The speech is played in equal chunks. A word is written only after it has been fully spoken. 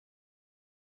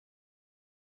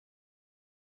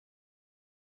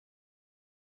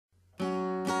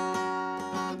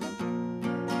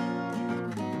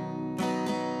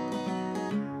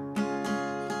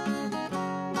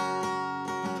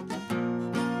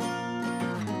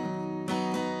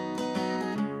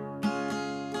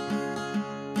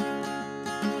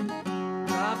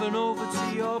Driving over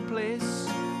to your place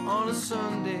on a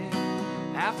Sunday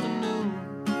afternoon,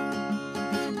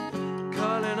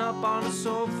 curling up on the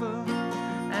sofa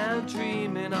and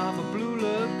dreaming of a blue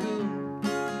lagoon.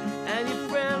 And your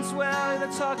friends, well,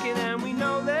 they're talking and we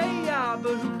know they are,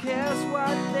 but who cares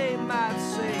what they might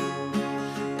say?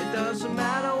 It doesn't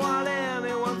matter what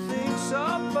anyone thinks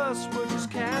of us, we'll just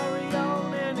carry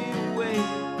on anyway.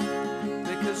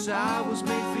 Because I was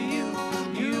made for you,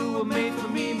 you were made for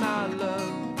me, my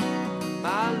love,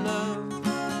 my love.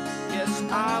 Yes,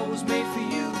 I was made for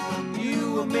you,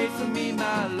 you were made for me,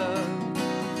 my love,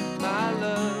 my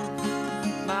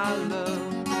love, my love.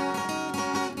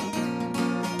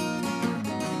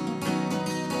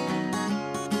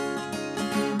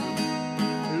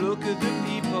 Look at the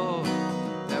people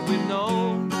that we've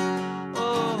known,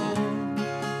 oh,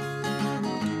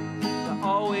 they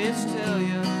always tell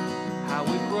you how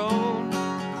we've grown,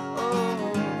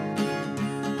 oh,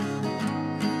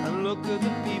 and look at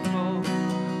the people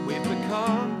we've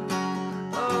become,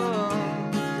 oh,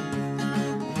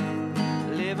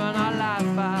 living our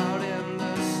life out in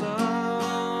the sun.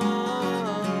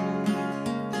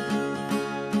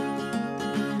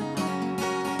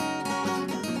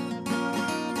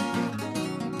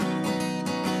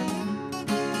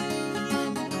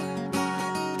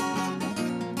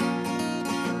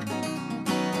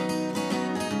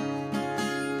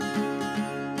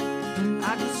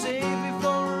 I could save you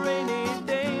for a rainy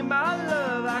day, my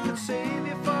love. I could save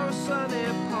you for a sunny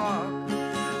park.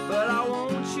 But I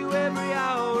want you every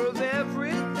hour of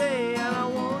every day, and I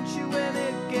want you when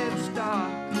it gets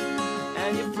dark.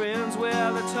 And your friends,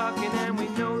 well, they're talking and we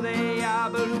know they are,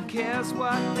 but who cares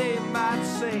what they might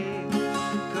say?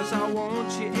 Cause I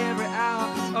want you every hour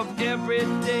of every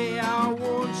day. I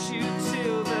want you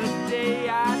till the day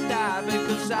I die.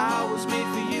 Because I was made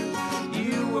for you,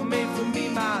 you were made for me,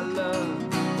 my love,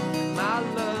 my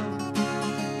love.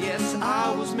 Yes,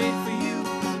 I was made for you,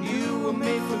 you were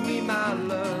made for me, my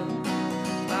love,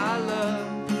 my love,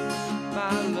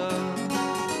 my love.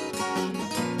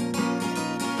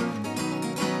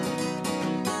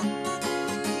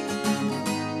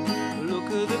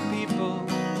 Look at the people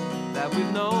that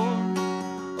we've known,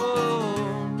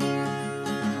 oh,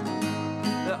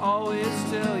 they always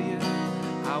tell you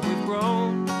how we've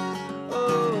grown,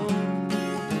 oh,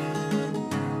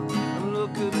 and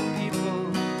look at the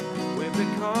people we've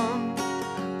become,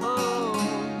 oh,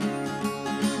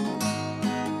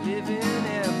 living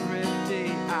every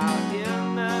day out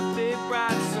in that big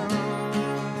bright sun.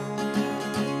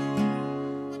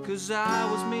 Cause I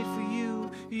was made for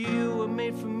you, you were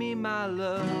made for me, my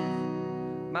love,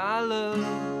 my love.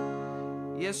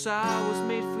 Yes, I was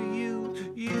made for you,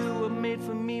 you were made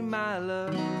for me, my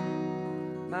love,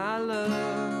 my love.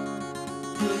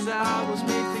 Cause I was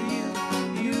made